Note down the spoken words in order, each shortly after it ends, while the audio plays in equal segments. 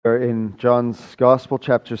We're in John's Gospel,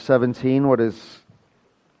 chapter 17, what is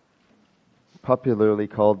popularly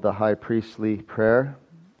called the high priestly prayer.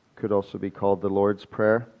 Could also be called the Lord's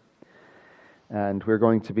Prayer. And we're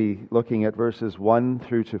going to be looking at verses 1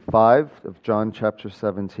 through to 5 of John chapter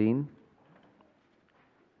 17.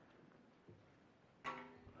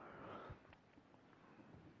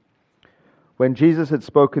 When Jesus had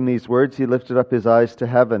spoken these words, he lifted up his eyes to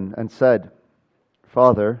heaven and said,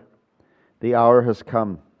 "Father, the hour has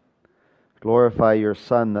come. Glorify your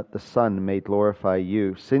Son, that the Son may glorify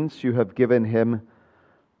you, since you have given him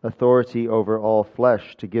authority over all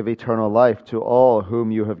flesh, to give eternal life to all whom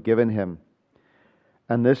you have given him.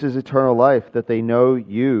 And this is eternal life, that they know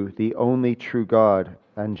you, the only true God,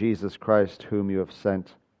 and Jesus Christ, whom you have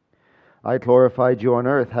sent. I glorified you on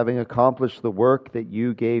earth, having accomplished the work that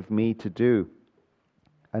you gave me to do.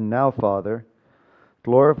 And now, Father,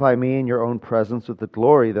 glorify me in your own presence with the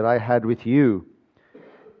glory that I had with you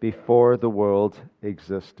before the world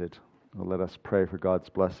existed." Well, let us pray for God's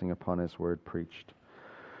blessing upon His word preached.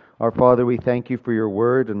 Our Father, we thank you for your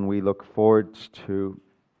word, and we look forward to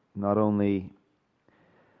not only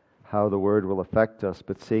how the word will affect us,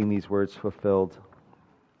 but seeing these words fulfilled.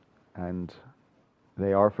 And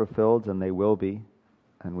they are fulfilled, and they will be.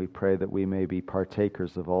 And we pray that we may be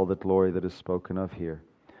partakers of all the glory that is spoken of here.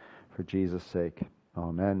 For Jesus' sake,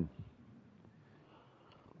 amen.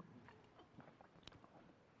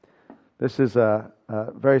 This is a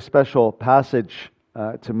very special passage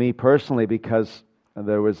to me personally, because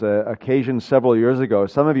there was an occasion several years ago.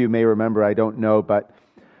 Some of you may remember, I don't know, but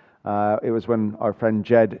it was when our friend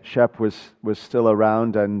Jed Shep was still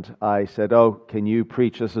around, and I said, "Oh, can you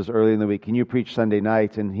preach?" This is early in the week. "Can you preach Sunday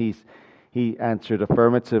night?" And he answered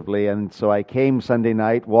affirmatively, and so I came Sunday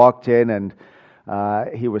night, walked in, and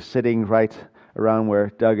he was sitting right around where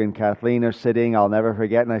Doug and Kathleen are sitting. I'll never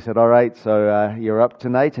forget. And I said, "All right, so you're up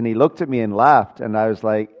tonight?" And he looked at me and laughed. And I was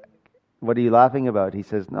like, "What are you laughing about?" He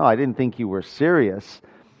says, "No, I didn't think you were serious."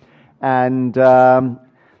 And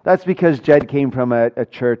that's because Jed came from a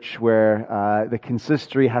church where the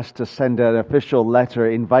consistory has to send an official letter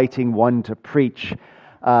inviting one to preach.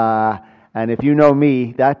 And if you know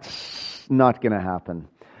me, that's not going to happen.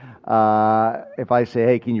 If I say,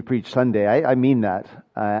 "Hey, can you preach Sunday?" I mean that.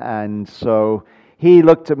 And so he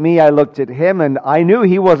looked at me, I looked at him, and I knew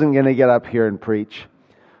he wasn't going to get up here and preach.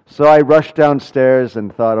 So I rushed downstairs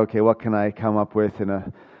and thought, okay, what can I come up with in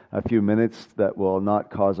a few minutes that will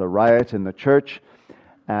not cause a riot in the church?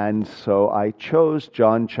 And so I chose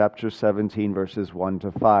John chapter 17, verses 1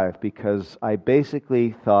 to 5, because I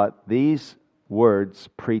basically thought these words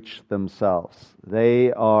preach themselves.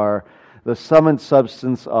 They are the sum and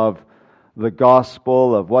substance of the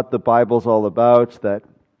gospel, of what the Bible's all about, that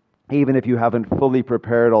even if you haven't fully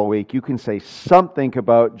prepared all week, you can say something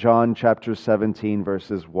about John chapter 17,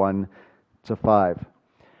 verses 1 to 5.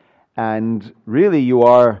 And really you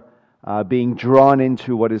are being drawn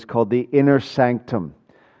into what is called the inner sanctum.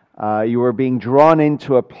 You are being drawn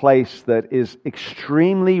into a place that is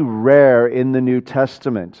extremely rare in the New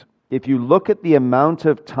Testament. If you look at the amount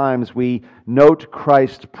of times we note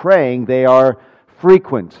Christ praying, they are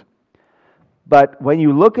frequent. But when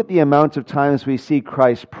you look at the amount of times we see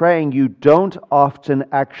Christ praying, you don't often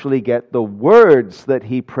actually get the words that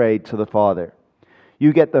He prayed to the Father.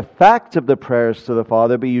 You get the fact of the prayers to the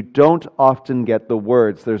Father, but you don't often get the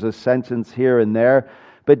words. There's a sentence here and there,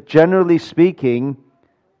 but generally speaking,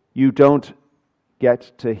 you don't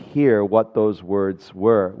get to hear what those words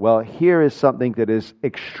were. Well, here is something that is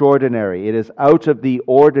extraordinary. It is out of the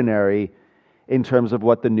ordinary in terms of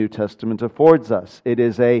what the New Testament affords us. It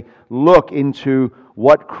is a look into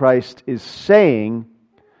what Christ is saying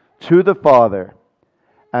to the Father.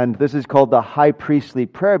 And this is called the high priestly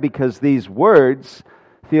prayer, because these words,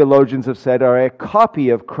 theologians have said, are a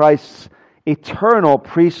copy of Christ's eternal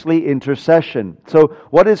priestly intercession. So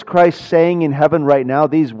what is Christ saying in heaven right now?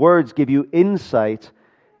 These words give you insight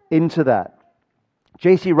into that.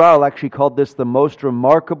 J.C. Ryle actually called this the most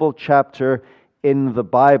remarkable chapter in the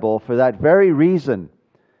Bible for that very reason,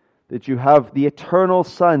 that you have the eternal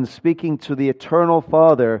Son speaking to the eternal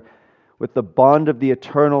Father with the bond of the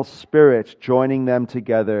eternal Spirit joining them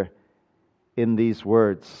together in these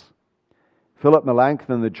words. Philip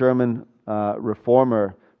Melanchthon, the German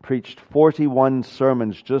reformer, preached 41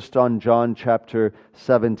 sermons just on John chapter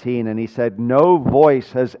 17, and he said, "No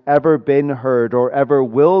voice has ever been heard or ever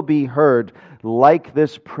will be heard like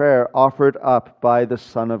this prayer offered up by the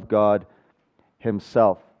Son of God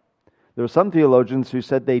Himself." There were some theologians who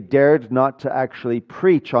said they dared not to actually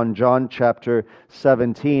preach on John chapter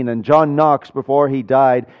 17, and John Knox, before he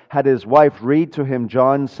died, had his wife read to him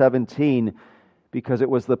John 17, because it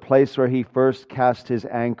was the place where he first cast his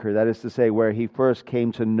anchor. That is to say, where he first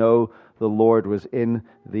came to know the Lord was in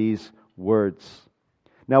these words.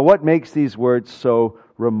 Now, what makes these words so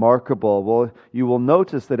remarkable? Well, you will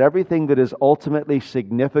notice that everything that is ultimately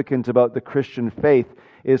significant about the Christian faith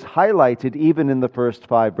is highlighted even in the first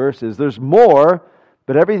 5 verses. There's more,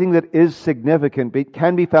 but everything that is significant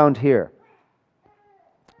can be found here.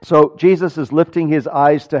 So Jesus is lifting his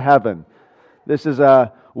eyes to heaven. This is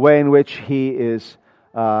a way in which he is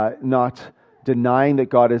not denying that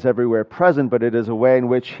God is everywhere present, but it is a way in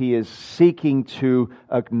which he is seeking to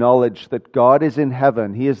acknowledge that God is in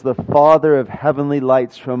heaven. He is the Father of heavenly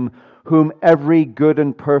lights, from whom every good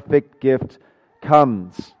and perfect gift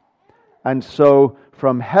comes. And so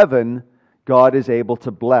from heaven, God is able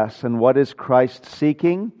to bless. And what is Christ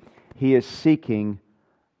seeking? He is seeking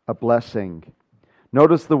a blessing.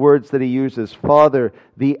 Notice the words that he uses. Father,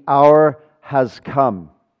 the hour has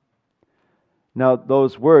come. Now,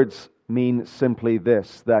 those words mean simply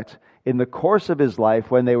this, that in the course of his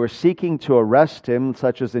life, when they were seeking to arrest him,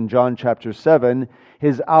 such as in John chapter 7,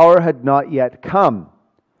 his hour had not yet come.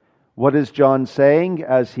 What is John saying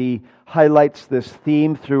as he highlights this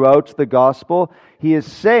theme throughout the gospel? He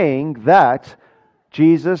is saying that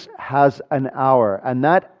Jesus has an hour, and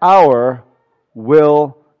that hour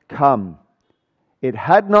will come. It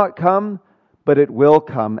had not come, but it will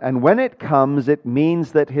come. And when it comes, it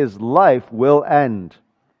means that his life will end.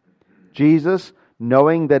 Jesus,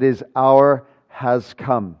 knowing that his hour has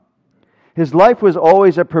come. His life was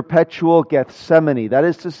always a perpetual Gethsemane. That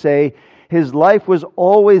is to say, his life was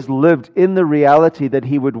always lived in the reality that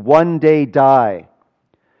he would one day die.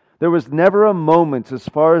 There was never a moment, as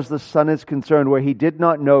far as the Son is concerned, where he did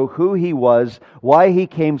not know who he was, why he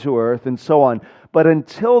came to earth, and so on. But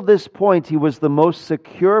until this point, he was the most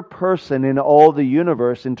secure person in all the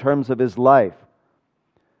universe in terms of his life.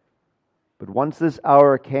 But once this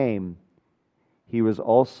hour came, he was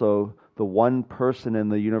also the one person in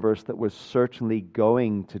the universe that was certainly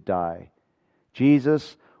going to die.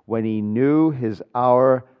 Jesus, when he knew his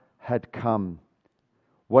hour had come,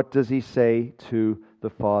 what does he say to the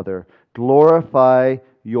Father? Glorify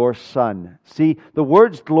your Son. See, the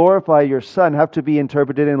words glorify your Son have to be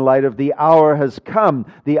interpreted in light of the hour has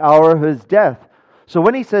come, the hour of his death. So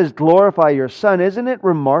when he says glorify your Son, isn't it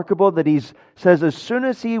remarkable that he says as soon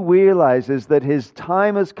as he realizes that his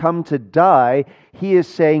time has come to die, he is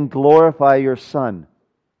saying glorify your Son.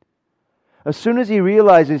 As soon as he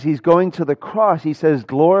realizes he's going to the cross, he says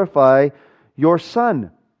glorify your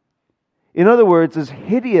Son. In other words, as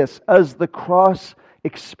hideous as the cross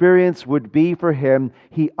experience would be for him,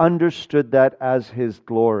 he understood that as his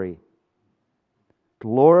glory.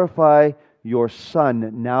 Glorify your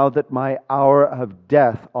Son, now that my hour of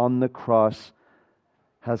death on the cross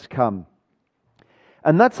has come.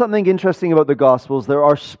 And that's something interesting about the Gospels. There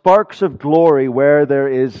are sparks of glory where there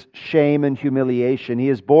is shame and humiliation. He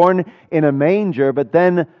is born in a manger, but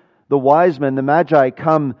then the wise men, the Magi,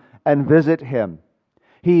 come and visit him.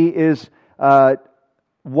 He is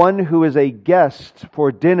one who is a guest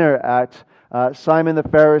for dinner at Simon the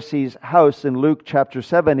Pharisee's house in Luke chapter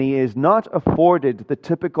 7. He is not afforded the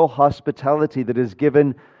typical hospitality that is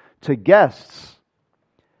given to guests.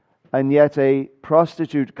 And yet a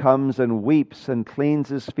prostitute comes and weeps and cleans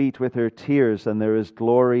his feet with her tears, and there is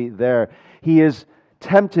glory there. He is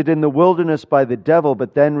tempted in the wilderness by the devil,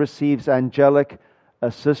 but then receives angelic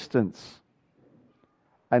assistance.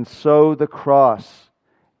 And so the cross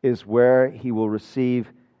is where he will receive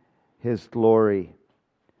his glory.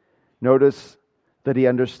 Notice that he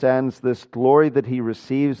understands this glory that he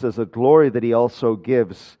receives as a glory that he also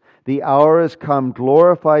gives. The hour has come,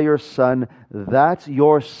 glorify your Son, that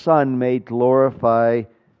your Son may glorify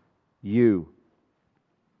you.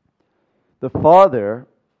 The Father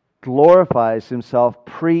glorifies himself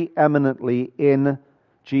preeminently in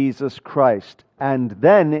Jesus Christ. And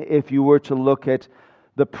then, if you were to look at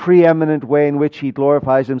the preeminent way in which he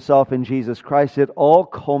glorifies himself in Jesus Christ, it all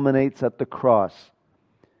culminates at the cross.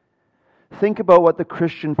 Think about what the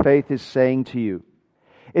Christian faith is saying to you.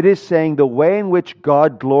 It is saying the way in which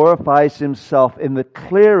God glorifies himself in the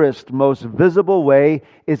clearest, most visible way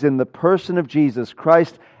is in the person of Jesus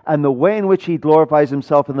Christ, and the way in which he glorifies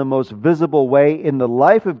himself in the most visible way in the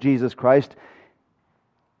life of Jesus Christ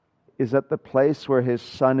is at the place where his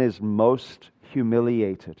Son is most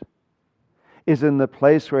humiliated, is in the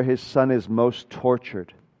place where his Son is most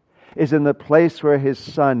tortured, is in the place where his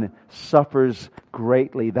Son suffers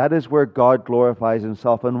greatly. That is where God glorifies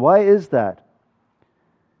himself. And why is that?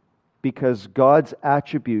 Because God's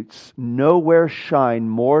attributes nowhere shine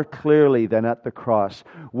more clearly than at the cross.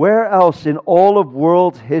 Where else in all of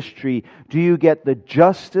world history do you get the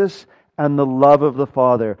justice and the love of the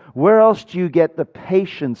Father? Where else do you get the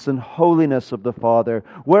patience and holiness of the Father?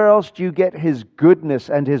 Where else do you get His goodness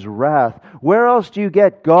and His wrath? Where else do you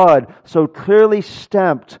get God so clearly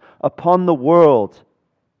stamped upon the world?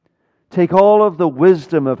 Take all of the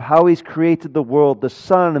wisdom of how He's created the world, the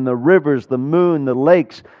sun and the rivers, the moon, the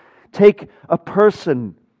lakes. Take a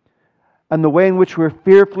person and the way in which we're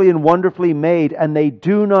fearfully and wonderfully made, and they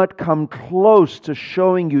do not come close to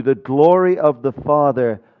showing you the glory of the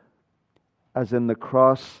Father as in the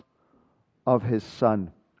cross of His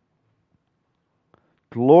Son.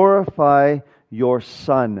 Glorify your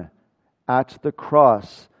Son at the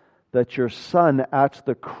cross, that your Son at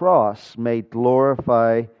the cross may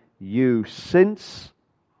glorify you, since,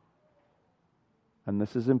 and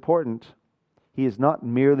this is important, He is not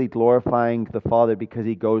merely glorifying the Father because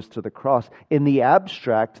He goes to the cross. In the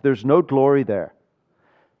abstract, there's no glory there.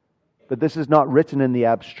 But this is not written in the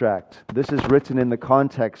abstract. This is written in the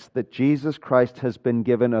context that Jesus Christ has been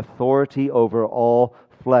given authority over all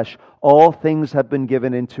flesh. All things have been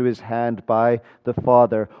given into His hand by the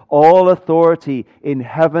Father. All authority in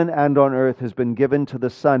heaven and on earth has been given to the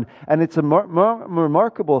Son. And it's a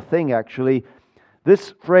remarkable thing, actually.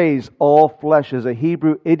 This phrase, all flesh, is a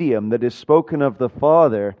Hebrew idiom that is spoken of the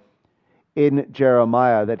Father in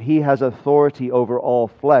Jeremiah, that He has authority over all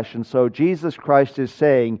flesh. And so Jesus Christ is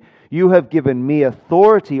saying, you have given me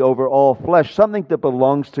authority over all flesh, something that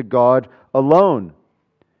belongs to God alone.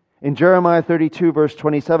 In Jeremiah 32, verse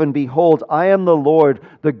 27, behold, I am the Lord,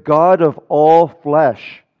 the God of all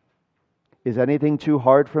flesh. Is anything too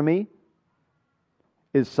hard for me?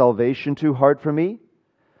 Is salvation too hard for me?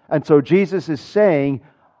 And so Jesus is saying,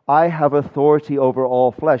 I have authority over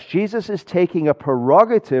all flesh. Jesus is taking a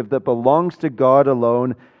prerogative that belongs to God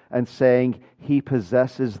alone and saying He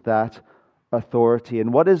possesses that authority.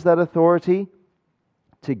 And what is that authority?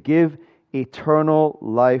 To give eternal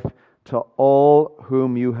life to all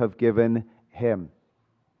whom you have given Him.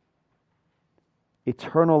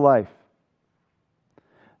 Eternal life.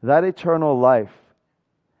 That eternal life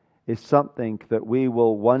is something that we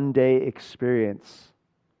will one day experience.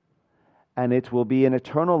 And it will be an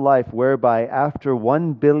eternal life whereby after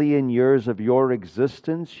 1 billion years of your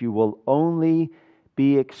existence, you will only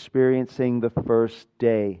be experiencing the first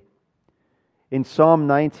day. In Psalm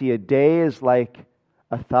 90, a day is like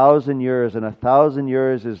 1,000 years, and 1,000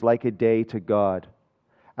 years is like a day to God.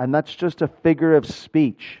 And that's just a figure of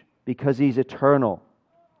speech because He's eternal.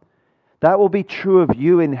 That will be true of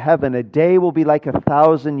you in heaven. A day will be like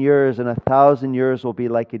 1,000 years, and 1,000 years will be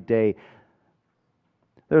like a day.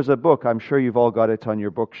 There's a book, I'm sure you've all got it on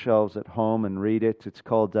your bookshelves at home and read it. It's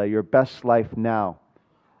called Your Best Life Now.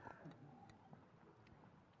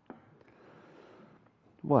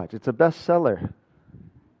 What? It's a bestseller.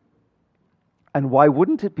 And why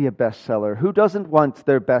wouldn't it be a bestseller? Who doesn't want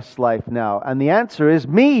their best life now? And the answer is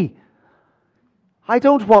me. I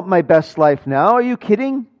don't want my best life now. Are you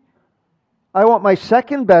kidding? I want my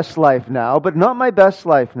second best life now, but not my best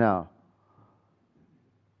life now.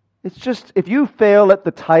 It's just, if you fail at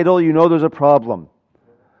the title, you know there's a problem.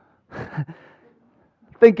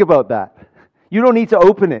 Think about that. You don't need to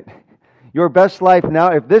open it. Your best life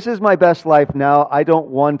now, if this is my best life now, I don't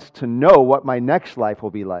want to know what my next life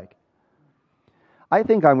will be like. I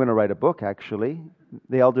think I'm going to write a book, actually.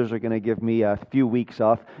 The elders are going to give me a few weeks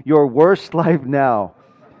off. Your Worst Life Now.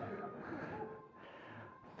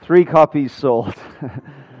 3 copies sold.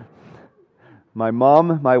 My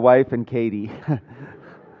mom, my wife, and Katie.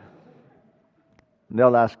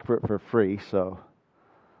 They'll ask for it for free, so.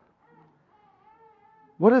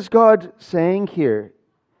 What is God saying here?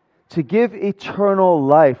 To give eternal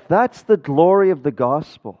life. That's the glory of the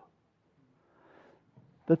gospel.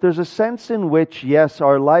 That there's a sense in which, yes,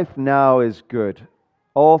 our life now is good.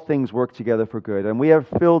 All things work together for good. And we are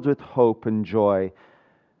filled with hope and joy.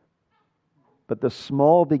 But the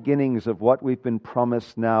small beginnings of what we've been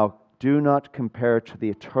promised now do not compare to the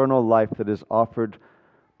eternal life that is offered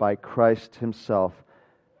by Christ Himself.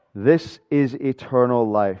 This is eternal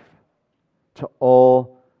life to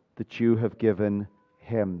all that you have given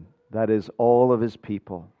Him. That is all of His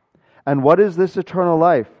people. And what is this eternal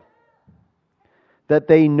life? That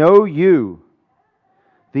they know you,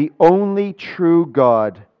 the only true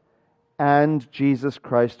God, and Jesus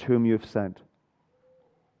Christ whom you have sent.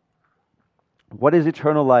 What is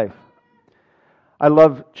eternal life? I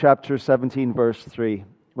love chapter 17, verse 3.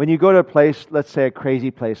 When you go to a place, let's say a crazy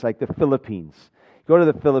place like the Philippines, go to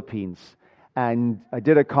the Philippines, and I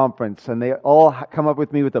did a conference, and they all come up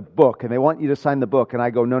with me with a book, and they want you to sign the book, and I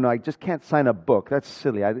go, no, I just can't sign a book. That's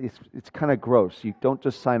silly. It's kind of gross. You don't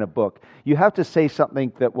just sign a book. You have to say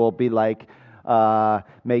something that will be like,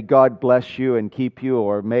 may God bless you and keep you,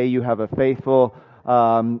 or may you have a faithful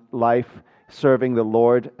life serving the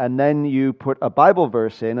Lord, and then you put a Bible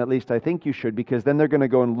verse in, at least I think you should, because then they're going to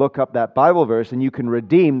go and look up that Bible verse and you can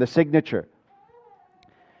redeem the signature.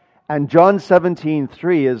 And John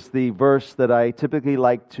 17:3 is the verse that I typically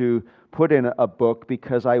like to put in a book,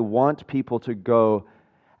 because I want people to go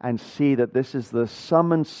and see that this is the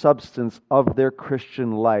sum and substance of their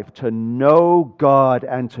Christian life, to know God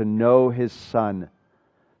and to know His Son.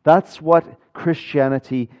 That's what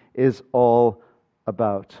Christianity is all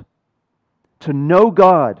about. To know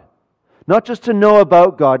God. Not just to know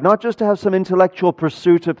about God, not just to have some intellectual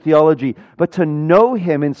pursuit of theology, but to know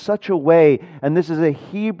Him in such a way, and this is a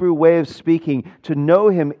Hebrew way of speaking, to know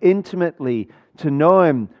Him intimately, to know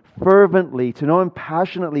Him fervently, to know Him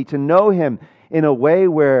passionately, to know Him in a way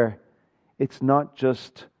where it's not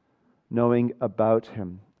just knowing about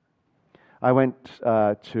Him. I went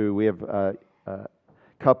we have a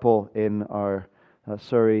couple in our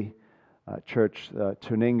Surrey church,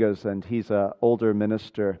 Tuningas, and he's an older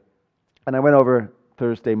minister. And I went over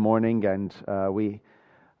Thursday morning, and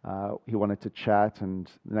he wanted to chat, and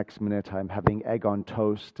the next minute I'm having egg on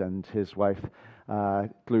toast, and his wife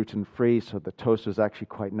gluten-free, so the toast was actually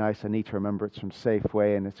quite nice. I need to remember it's from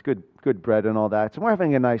Safeway, and it's good bread and all that. And we're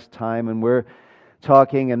having a nice time, and we're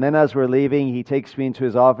talking, and then as we're leaving, he takes me into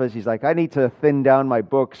his office. He's like, I need to thin down my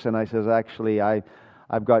books, and I says, actually, I've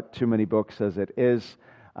got too many books as it is.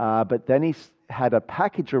 But then he had a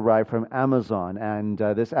package arrive from Amazon, and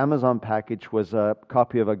this Amazon package was a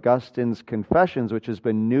copy of Augustine's Confessions, which has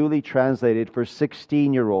been newly translated for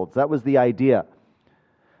 16-year-olds. That was the idea.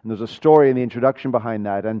 And there's a story in the introduction behind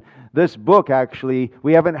that. And this book, actually,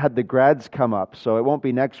 we haven't had the grads come up, so it won't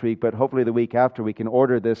be next week, but hopefully the week after we can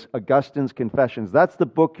order this Augustine's Confessions. That's the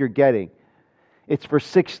book you're getting. It's for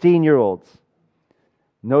 16-year-olds.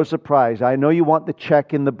 No surprise. I know you want the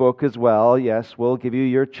check in the book as well. Yes, we'll give you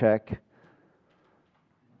your check.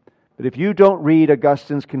 But if you don't read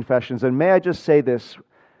Augustine's Confessions, and may I just say this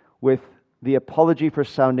with the apology for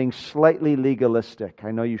sounding slightly legalistic. I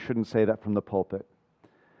know you shouldn't say that from the pulpit.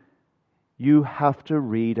 You have to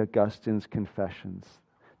read Augustine's Confessions.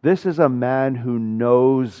 This is a man who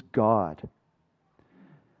knows God.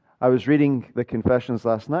 I was reading the Confessions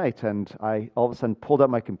last night, and I all of a sudden pulled up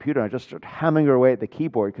my computer and I just started hammering away at the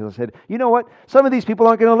keyboard, because I said, you know what? Some of these people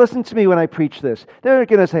aren't going to listen to me when I preach this. They're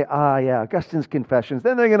going to say, Augustine's Confessions.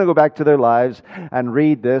 Then they're going to go back to their lives and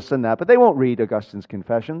read this and that, but they won't read Augustine's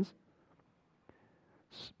Confessions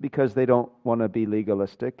because they don't want to be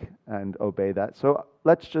legalistic and obey that. So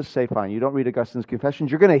let's just say, fine, you don't read Augustine's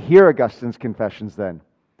Confessions. You're going to hear Augustine's Confessions then.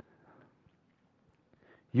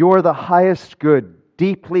 You are the highest good,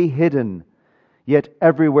 deeply hidden, yet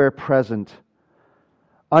everywhere present.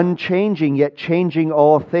 Unchanging, yet changing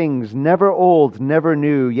all things. Never old, never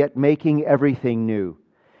new, yet making everything new.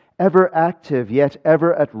 Ever active, yet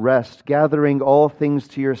ever at rest. Gathering all things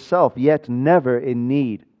to yourself, yet never in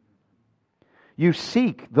need. You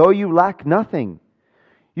seek, though you lack nothing.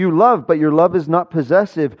 You love, but your love is not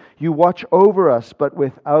possessive. You watch over us, but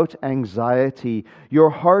without anxiety. Your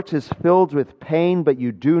heart is filled with pain, but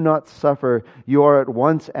you do not suffer. You are at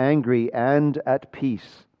once angry and at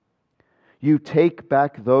peace. You take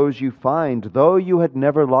back those you find, though you had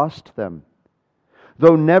never lost them.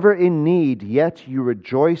 Though never in need, yet you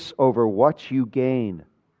rejoice over what you gain.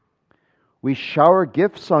 We shower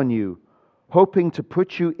gifts on you, hoping to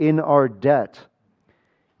put you in our debt.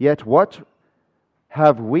 Yet what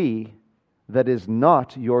have we that is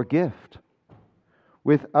not your gift?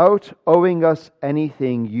 Without owing us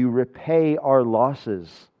anything, you repay our losses.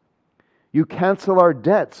 You cancel our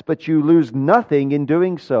debts, but you lose nothing in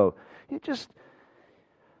doing so.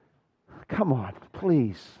 Come on,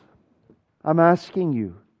 please. I'm asking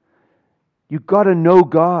you. You've got to know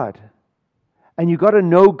God. And you've got to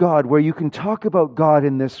know God where you can talk about God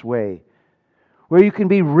in this way. Where you can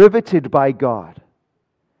be riveted by God.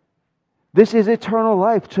 This is eternal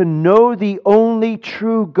life, to know the only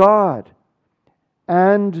true God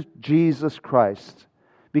and Jesus Christ.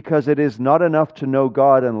 Because it is not enough to know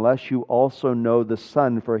God unless you also know the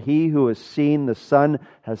Son. For he who has seen the Son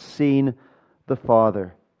has seen the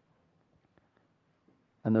Father.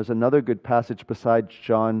 And there's another good passage besides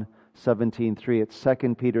John 17:3. It's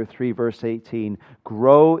 2 Peter 3 verse 18.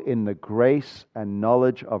 Grow in the grace and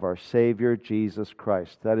knowledge of our Savior Jesus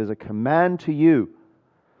Christ. That is a command to you.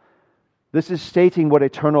 This is stating what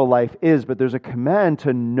eternal life is, but there's a command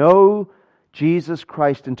to know Jesus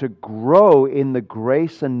Christ and to grow in the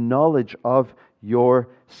grace and knowledge of your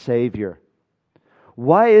Savior.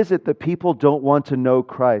 Why is it that people don't want to know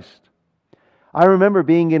Christ? I remember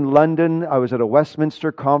being in London. I was at a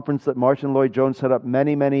Westminster conference that Martin Lloyd-Jones set up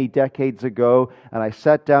many, many decades ago, and I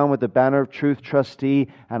sat down with the Banner of Truth trustee,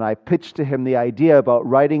 and I pitched to him the idea about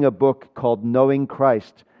writing a book called Knowing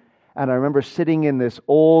Christ. And I remember sitting in this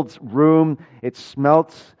old room. It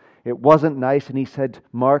smelt. It wasn't nice. And he said,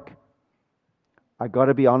 "Mark, I got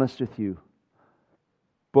to be honest with you.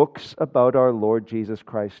 Books about our Lord Jesus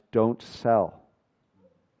Christ don't sell.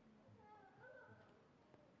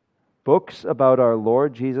 Books about our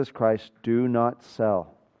Lord Jesus Christ do not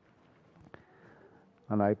sell."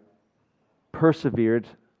 And I persevered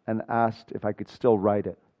and asked if I could still write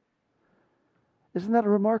it. Isn't that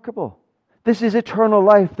remarkable? This is eternal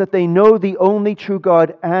life, that they know the only true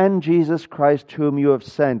God and Jesus Christ whom you have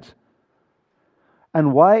sent.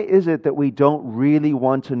 And why is it that we don't really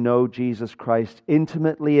want to know Jesus Christ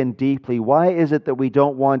intimately and deeply? Why is it that we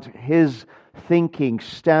don't want His thinking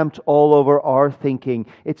stamped all over our thinking?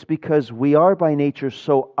 It's because we are by nature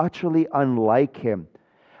so utterly unlike Him.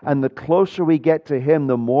 And the closer we get to Him,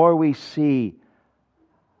 the more we see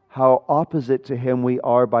how opposite to Him we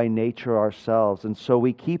are by nature ourselves. And so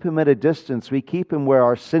we keep Him at a distance. We keep Him where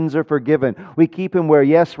our sins are forgiven. We keep Him where,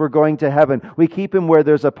 yes, we're going to heaven. We keep Him where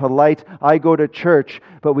there's a polite, I go to church,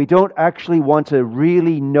 but we don't actually want to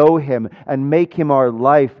really know Him and make Him our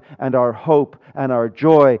life and our hope and our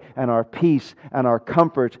joy and our peace and our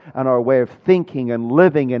comfort and our way of thinking and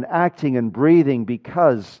living and acting and breathing,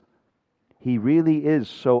 because He really is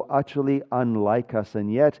so utterly unlike us.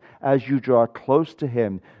 And yet, as you draw close to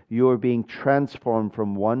Him, you are being transformed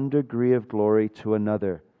from one degree of glory to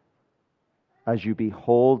another, as you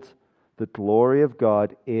behold the glory of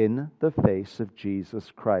God in the face of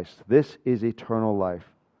Jesus Christ. This is eternal life,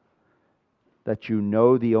 that you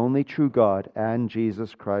know the only true God and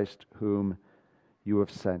Jesus Christ whom you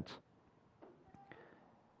have sent.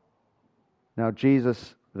 Now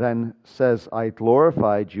Jesus then says, "I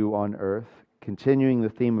glorified you on earth," continuing the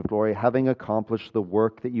theme of glory, "having accomplished the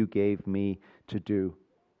work that you gave me to do."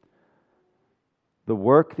 The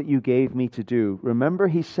work that you gave me to do. Remember,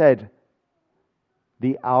 He said,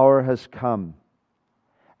 the hour has come.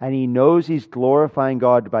 And He knows He's glorifying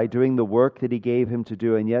God by doing the work that He gave Him to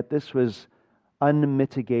do. And yet this was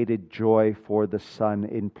unmitigated joy for the Son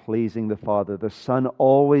in pleasing the Father. The Son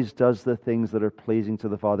always does the things that are pleasing to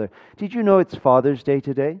the Father. Did you know it's Father's Day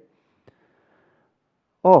today?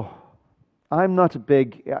 Oh, I'm not a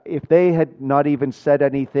big... If they had not even said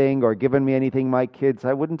anything or given me anything, my kids,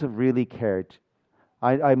 I wouldn't have really cared.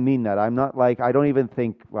 I mean that. I'm not like... I don't even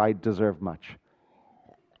think I deserve much.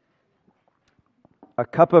 A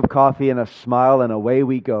cup of coffee and a smile and away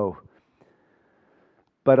we go.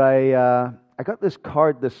 But I got this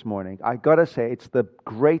card this morning. I got to say, it's the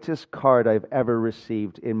greatest card I've ever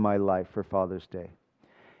received in my life for Father's Day.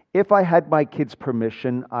 If I had my kids'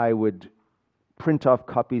 permission, I would print off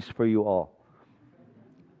copies for you all.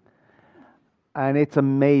 And it's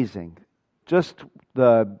amazing. Just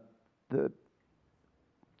the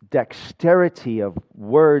dexterity of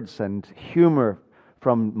words and humor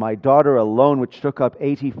from my daughter alone, which took up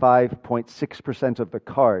 85.6% of the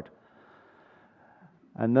card.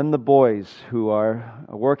 And then the boys, who are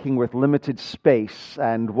working with limited space,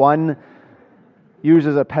 and one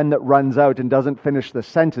uses a pen that runs out and doesn't finish the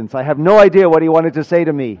sentence. I have no idea what he wanted to say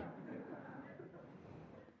to me.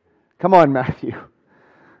 Come on, Matthew.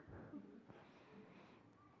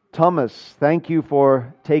 Thomas, thank you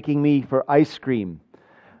for taking me for ice cream.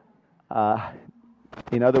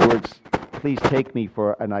 In other words, please take me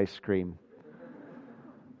for an ice cream.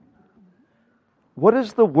 What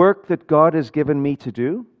is the work that God has given me to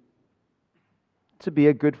do? To be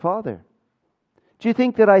a good father. Do you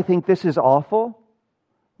think that I think this is awful?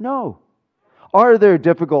 No. Are there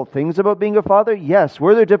difficult things about being a father? Yes.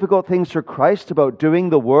 Were there difficult things for Christ about doing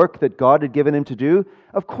the work that God had given Him to do?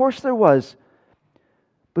 Of course there was.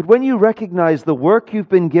 But when you recognize the work you've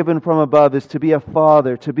been given from above is to be a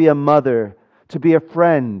father, to be a mother, to be a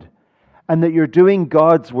friend, and that you're doing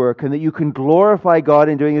God's work and that you can glorify God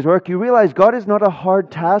in doing His work, you realize God is not a hard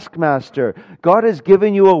taskmaster. God has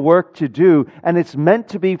given you a work to do, and it's meant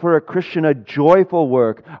to be for a Christian a joyful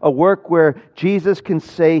work, a work where Jesus can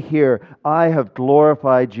say here, I have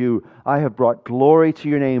glorified you. I have brought glory to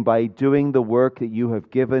your name by doing the work that you have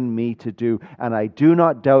given me to do. And I do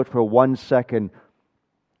not doubt for 1 second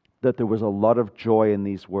that there was a lot of joy in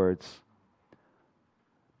these words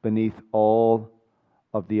beneath all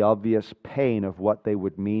of the obvious pain of what they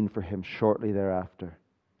would mean for Him shortly thereafter.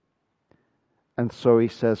 And so He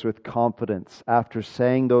says with confidence, after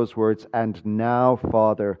saying those words, "And now,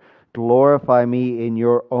 Father, glorify me in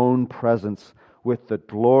your own presence with the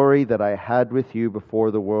glory that I had with you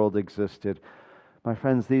before the world existed." My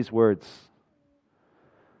friends, these words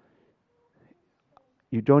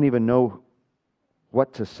you don't even know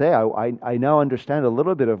what to say. I now understand a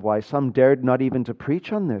little bit of why some dared not even to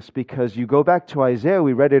preach on this, because you go back to Isaiah,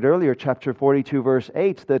 we read it earlier, chapter 42, verse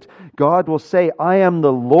 8, that God will say, I am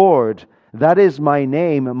the Lord, that is my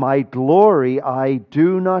name, my glory I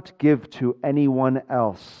do not give to anyone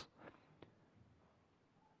else.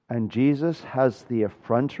 And Jesus has the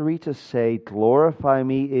effrontery to say, glorify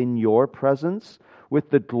me in your presence with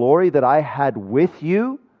the glory that I had with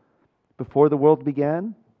you before the world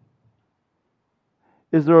began?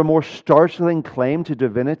 Is there a more startling claim to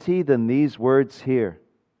divinity than these words here?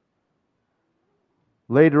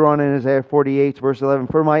 Later on in Isaiah 48, verse 11,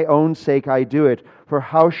 for my own sake I do it, for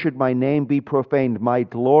how should my name be profaned? My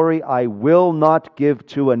glory I will not give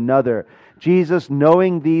to another. Jesus,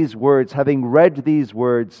 knowing these words, having read these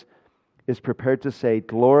words, is prepared to say,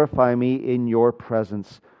 glorify me in your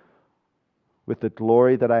presence with the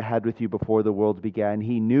glory that I had with you before the world began.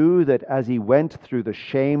 He knew that as he went through the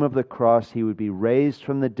shame of the cross, he would be raised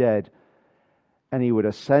from the dead and he would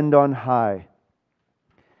ascend on high.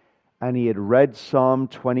 And he had read Psalm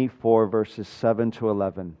 24, verses 7 to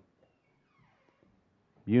 11.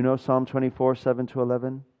 You know Psalm 24, 7 to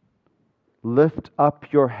 11? Lift up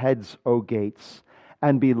your heads, O gates,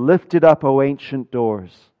 and be lifted up, O ancient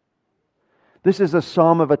doors. This is a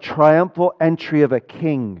psalm of a triumphal entry of a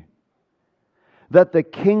king, that the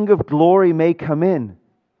King of glory may come in.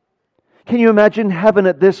 Can you imagine heaven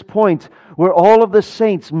at this point, where all of the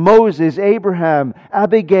saints, Moses, Abraham,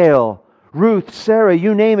 Abigail, Ruth, Sarah,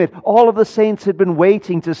 you name it, all of the saints had been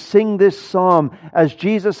waiting to sing this psalm as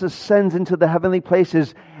Jesus ascends into the heavenly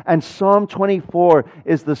places. And Psalm 24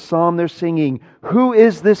 is the psalm they're singing. Who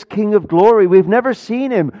is this King of glory? We've never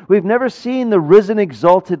seen him. We've never seen the risen,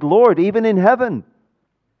 exalted Lord, even in heaven.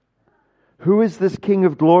 Who is this King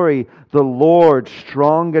of glory? The Lord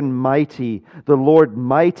strong and mighty, the Lord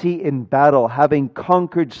mighty in battle, having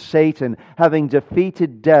conquered Satan, having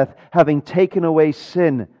defeated death, having taken away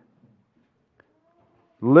sin.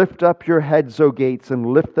 Lift up your heads, O gates, and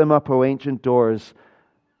lift them up, O ancient doors,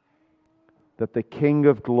 that the King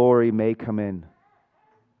of glory may come in.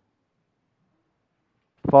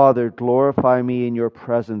 Father, glorify me in your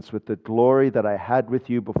presence with the glory that I had with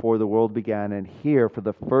you before the world began. And here, for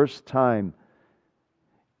the first time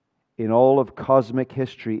in all of cosmic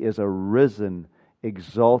history, is a risen,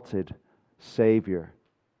 exalted Savior.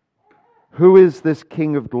 Who is this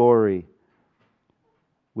King of glory?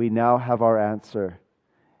 We now have our answer.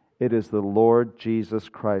 It is the Lord Jesus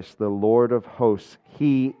Christ, the Lord of hosts.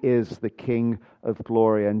 He is the King of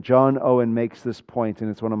glory. And John Owen makes this point,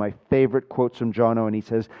 and it's one of my favorite quotes from John Owen. He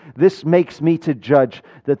says, this makes me to judge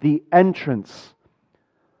that the entrance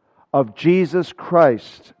of Jesus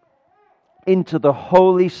Christ into the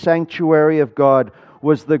holy sanctuary of God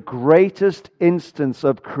was the greatest instance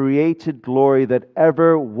of created glory that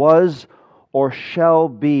ever was or shall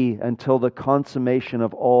be until the consummation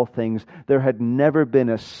of all things. There had never been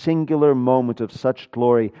a singular moment of such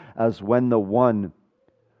glory as when the one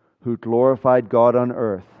who glorified God on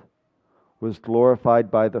earth was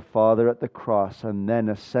glorified by the Father at the cross and then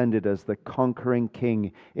ascended as the conquering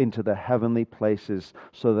King into the heavenly places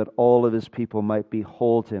so that all of his people might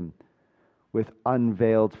behold him with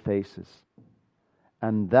unveiled faces.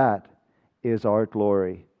 And that is our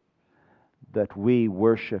glory, that we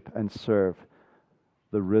worship and serve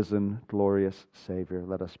the risen, glorious Savior.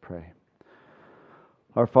 Let us pray.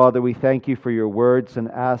 Our Father, we thank you for your words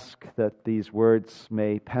and ask that these words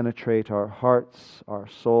may penetrate our hearts, our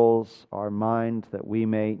souls, our mind, that we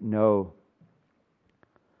may know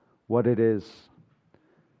what it is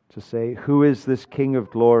to say, who is this King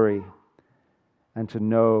of glory? And to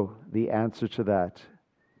know the answer to that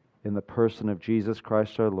in the person of Jesus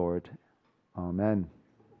Christ our Lord. Amen.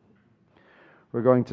 We're going to